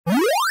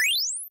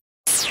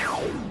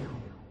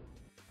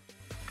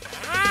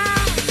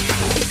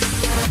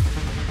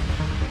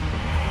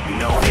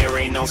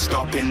no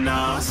stopping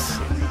us.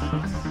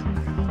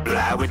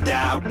 Fly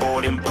without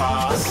boarding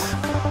pass.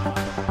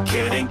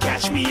 Couldn't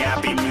catch me,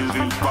 I be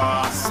moving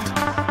fast.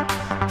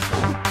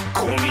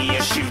 Call me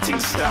a shooting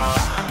star.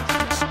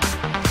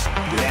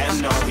 Let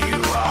 'em know who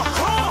you are.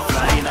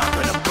 Flying up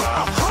in a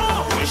bar.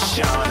 Wish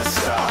on a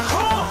star.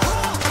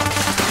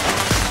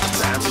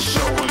 Time to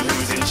show 'em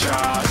who's in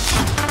charge.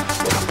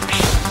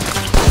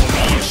 Call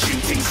me a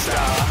shooting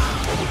star.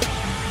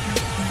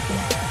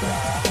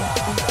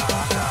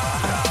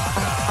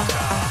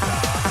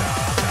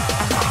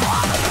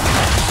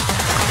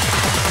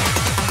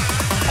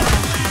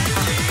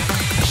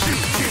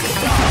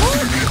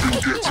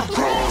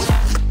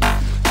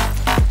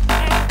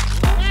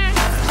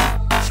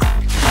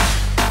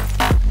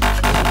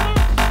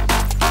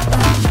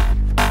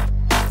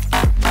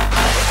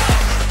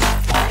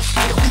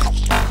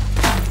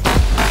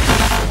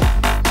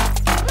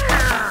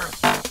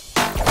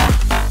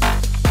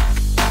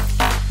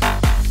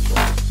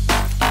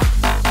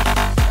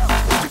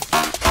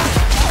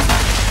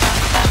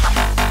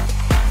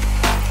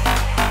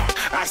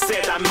 I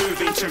said I'm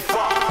moving too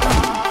far.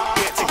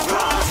 Get to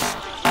glass.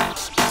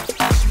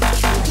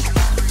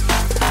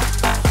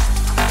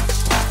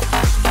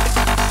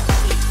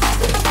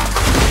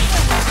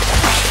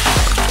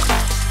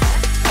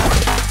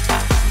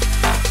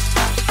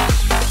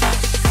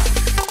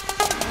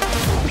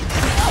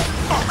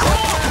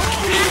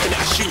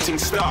 Shooting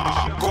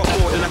star. Got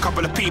more than a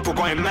couple of people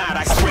going mad.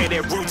 I swear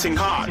they're rooting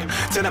hard.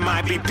 Tell them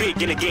I'd be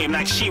big in the game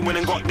like she went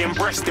and got them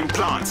breast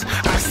implants.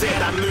 I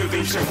said I'm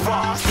moving too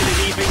fast, didn't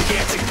even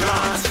get to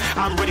glance.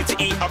 I'm ready to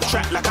eat up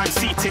track like I'm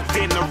seated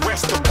in a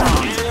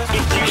restaurant.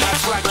 If you have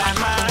swag like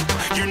mine,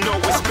 you know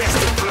it's best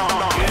to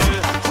flaunt.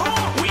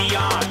 We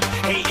aren't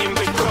hating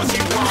because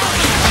you want.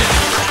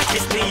 Like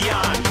it's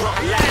neon, rock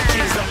like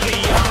Kings of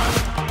Leon.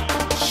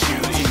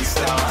 Shooting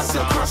stars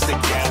across the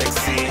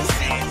galaxy.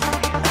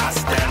 I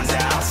stand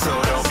out, so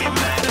don't be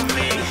mad at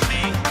me.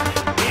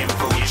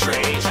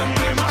 Infiltrate, I'm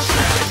with my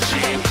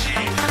strategy.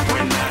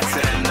 When I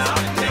turn up,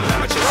 then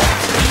I'm just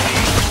after me.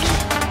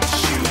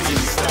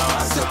 Shooting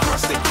stars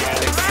across the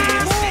galaxy.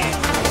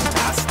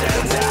 I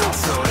stand out,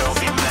 so don't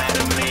be mad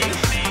at me.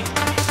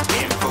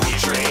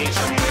 Infiltrate,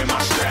 I'm with my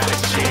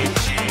strategy.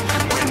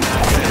 When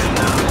I turn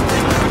up,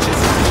 then I'm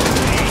just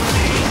after me.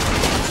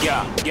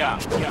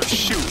 Yeah,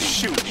 shoot,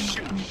 shoot.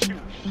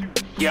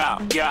 Yeah,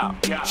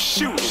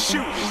 shoot,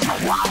 shoot.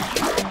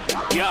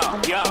 Yeah,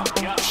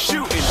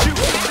 shoot, shoot.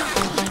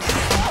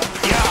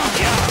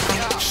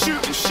 Yeah,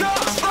 shooting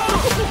shots.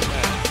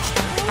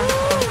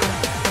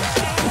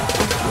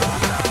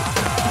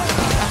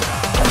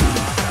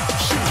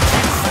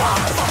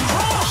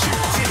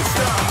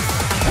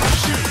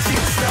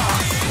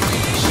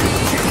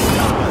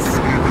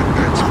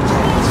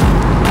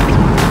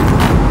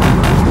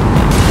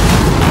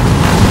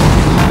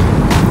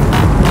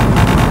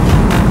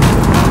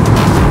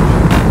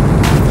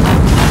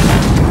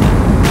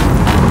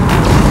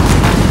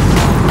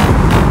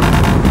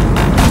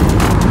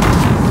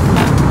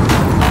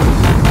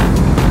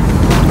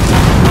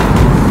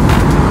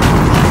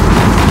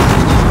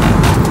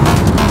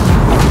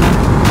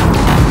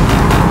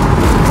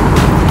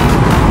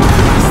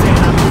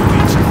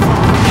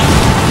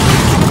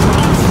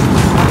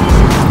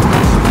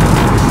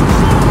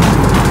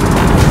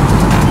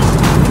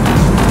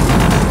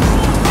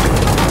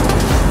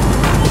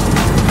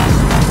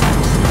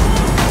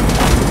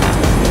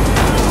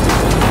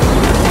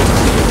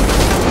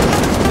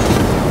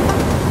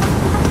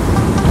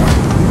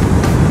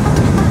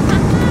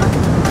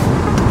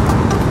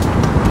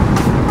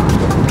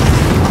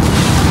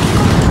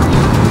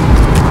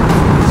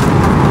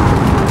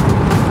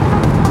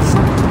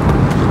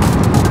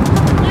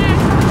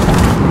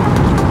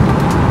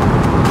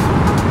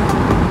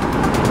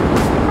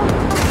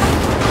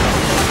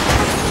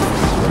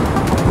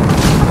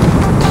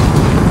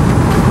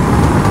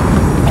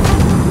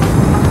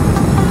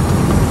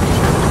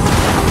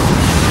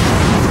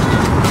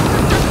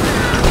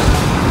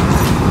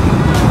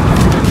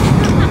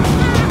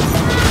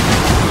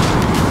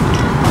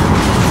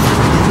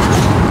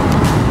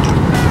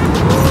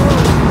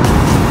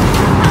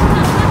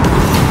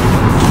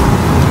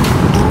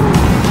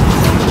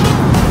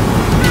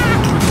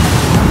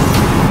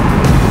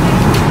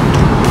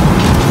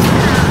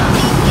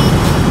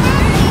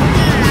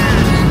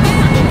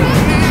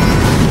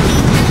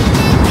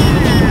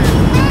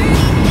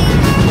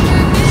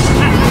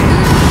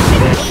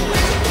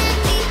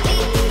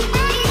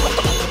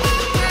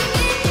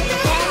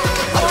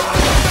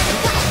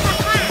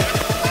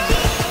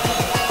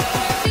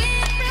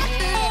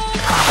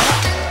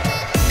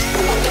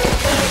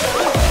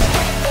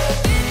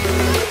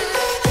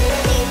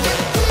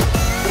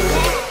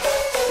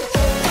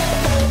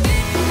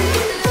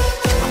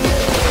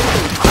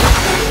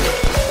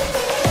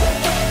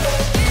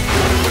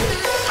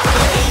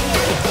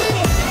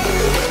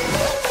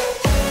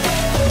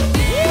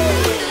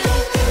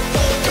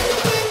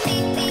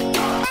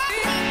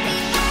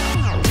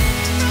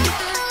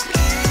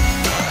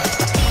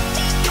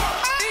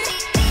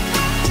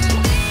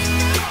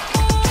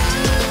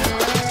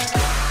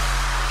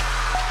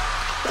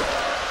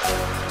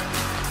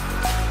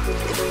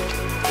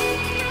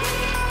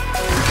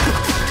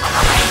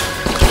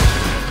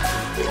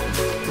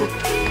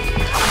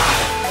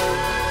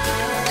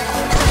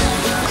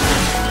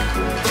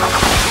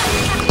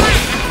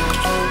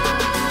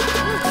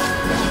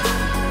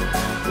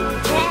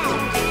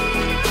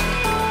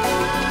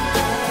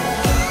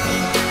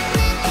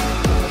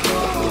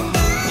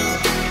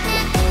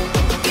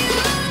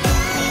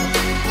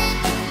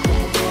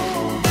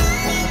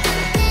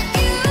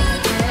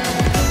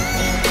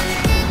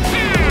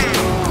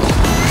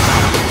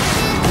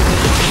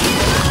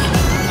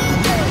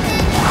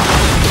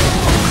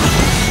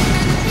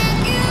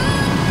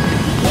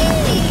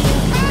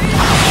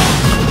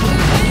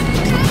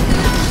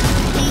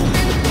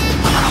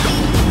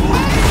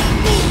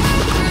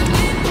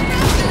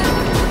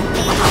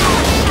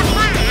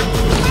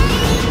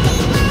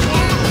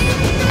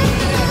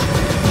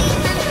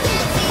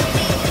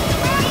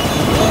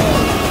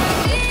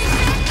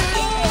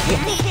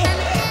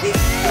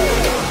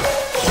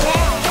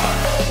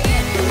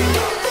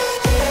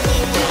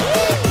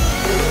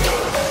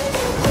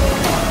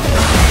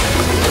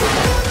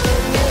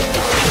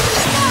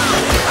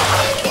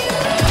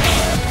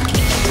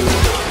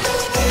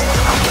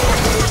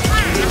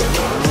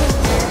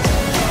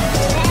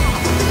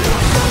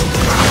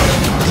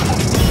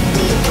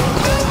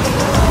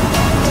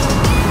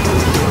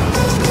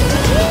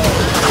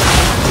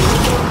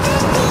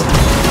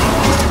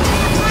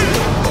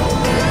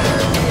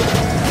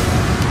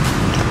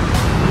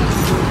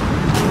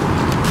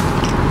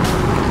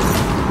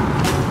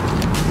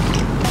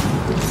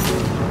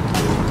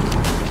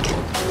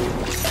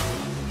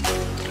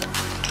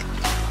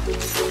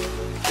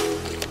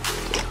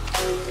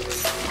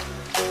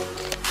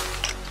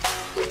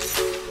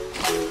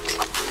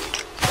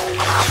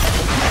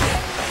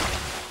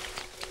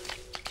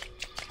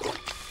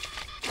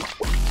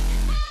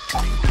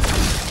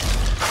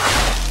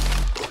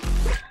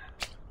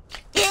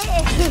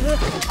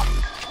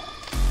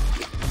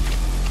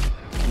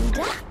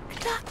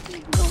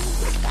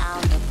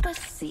 Found a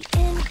pussy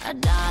in a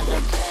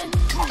dollar bin.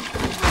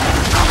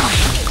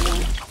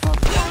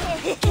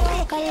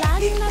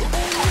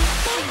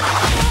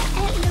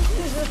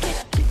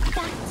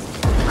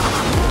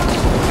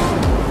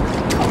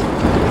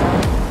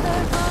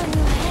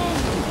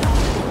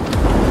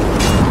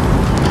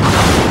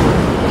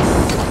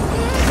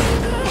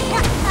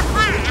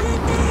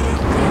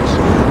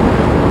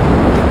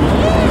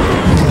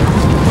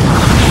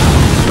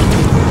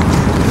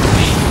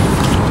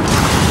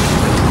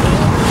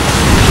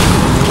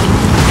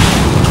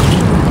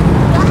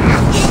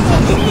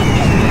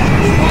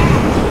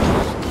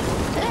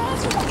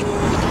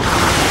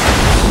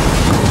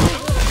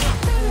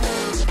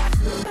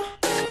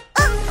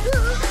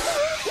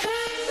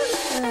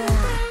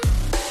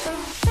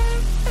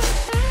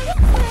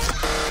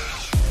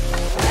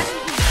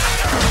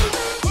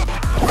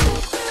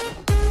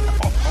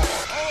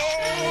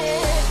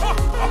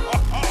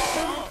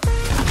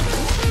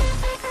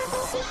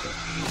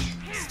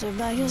 Stood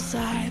by your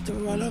side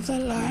through all of the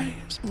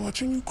lies,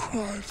 watching you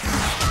cry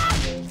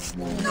for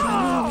me. On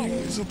your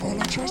knees,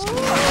 apologize for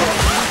me.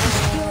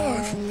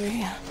 Cry for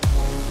me.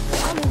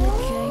 I'm in the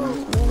king,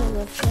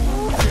 middle of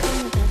fame,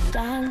 in the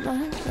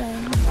diamond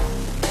ring.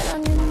 Get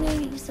on your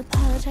knees,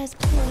 apologize,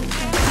 please.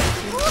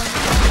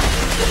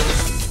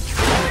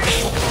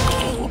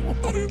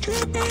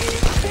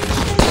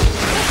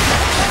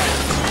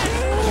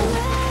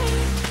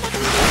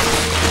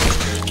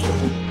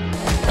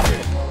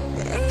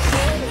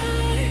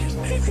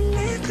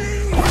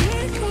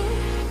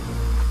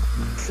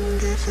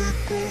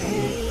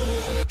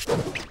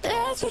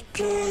 That's a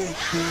good.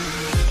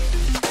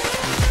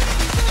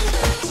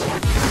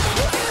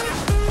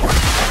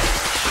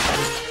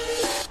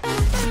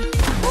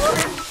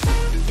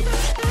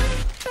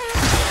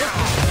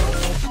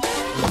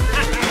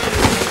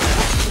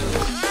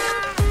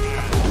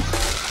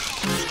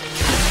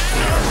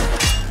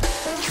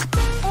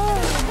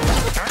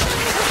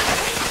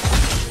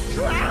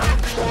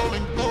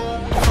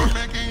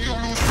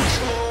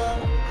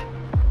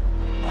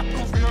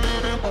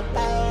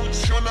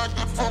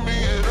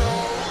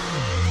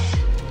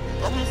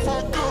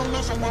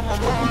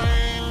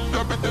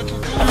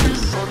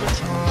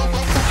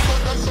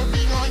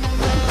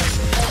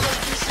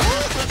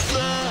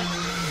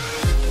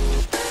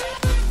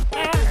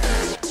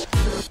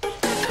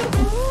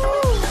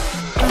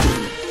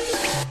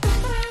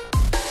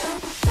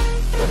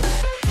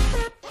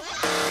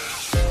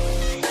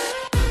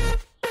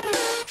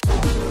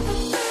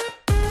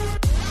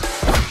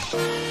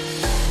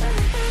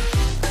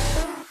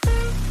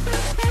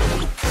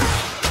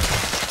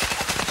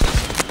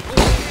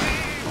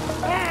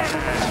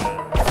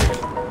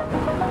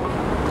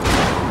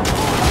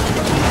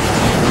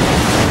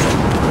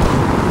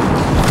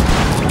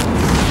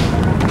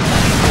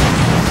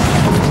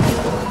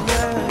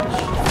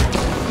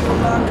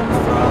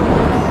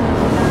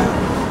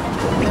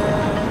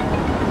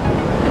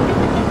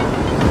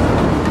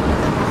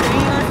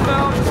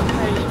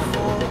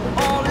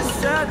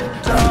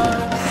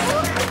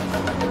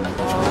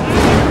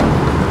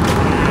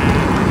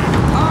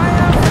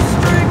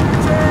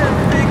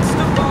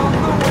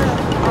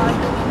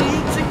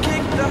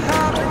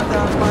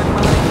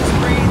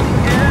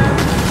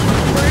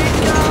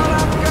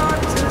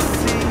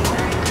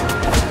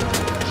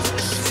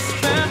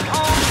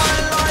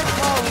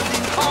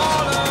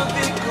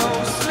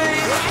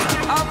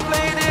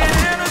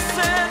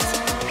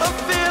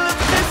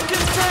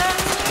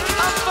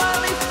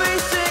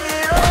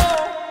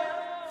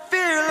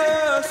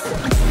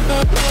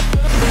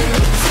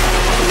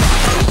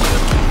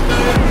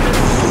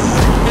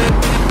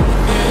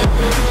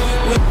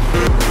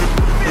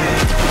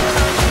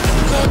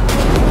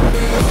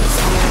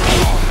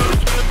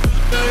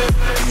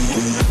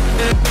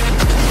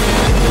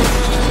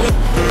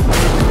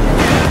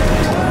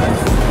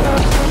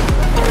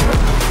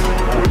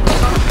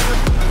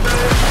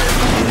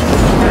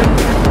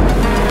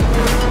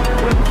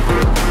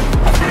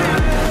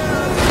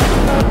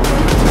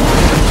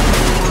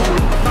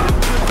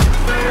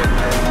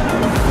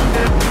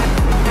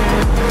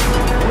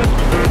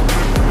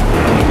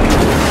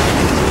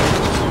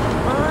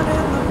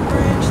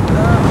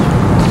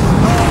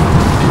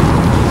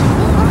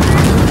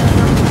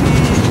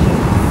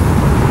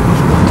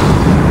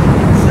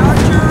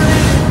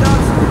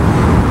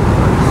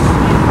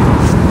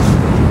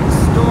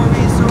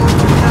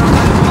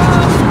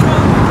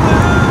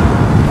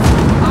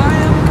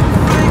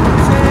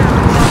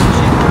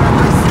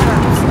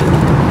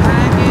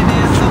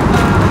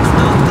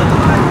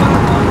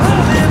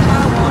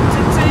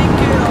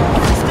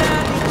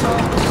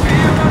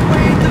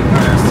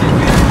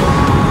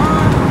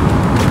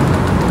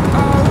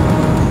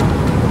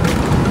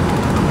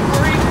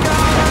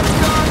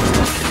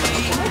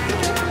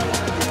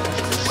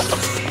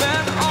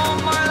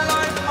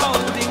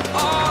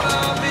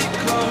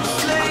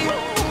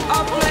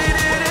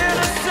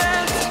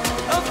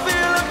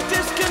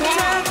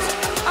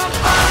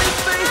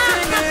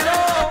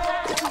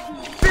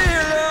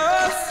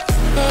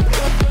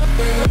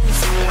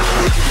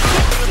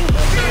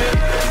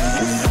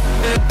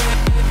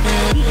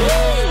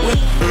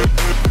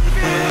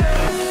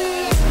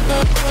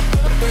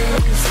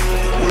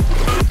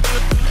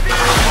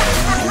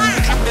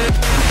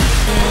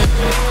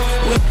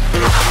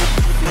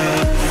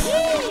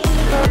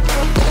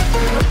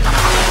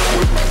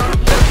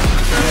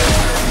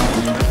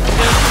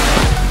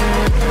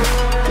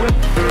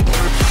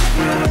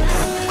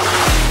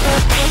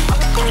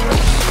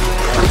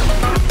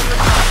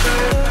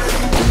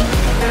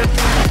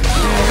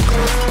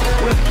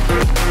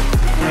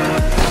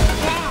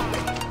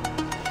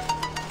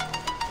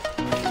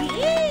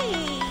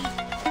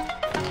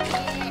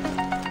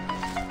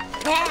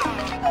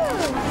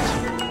 Woo!